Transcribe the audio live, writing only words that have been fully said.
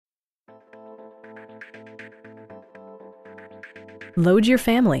Load your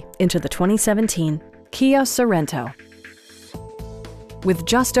family into the 2017 Kia Sorento. With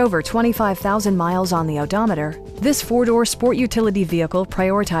just over 25,000 miles on the odometer, this four-door sport utility vehicle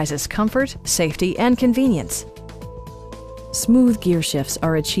prioritizes comfort, safety, and convenience. Smooth gear shifts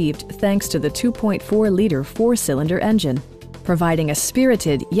are achieved thanks to the 2.4-liter four-cylinder engine, providing a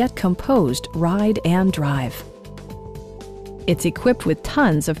spirited yet composed ride and drive. It's equipped with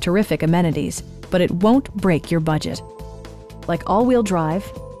tons of terrific amenities, but it won't break your budget. Like all-wheel drive,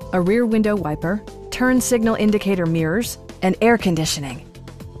 a rear window wiper, turn signal indicator mirrors, and air conditioning.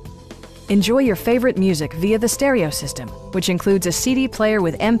 Enjoy your favorite music via the stereo system, which includes a CD player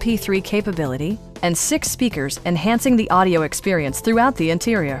with MP3 capability and 6 speakers enhancing the audio experience throughout the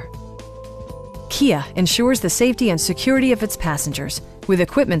interior. Kia ensures the safety and security of its passengers with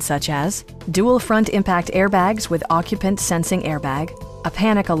equipment such as dual front impact airbags with occupant sensing airbag, a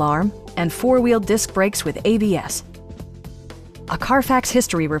panic alarm, and 4-wheel disc brakes with ABS. A Carfax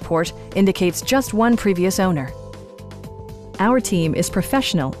history report indicates just one previous owner. Our team is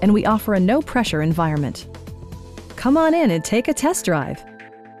professional and we offer a no-pressure environment. Come on in and take a test drive.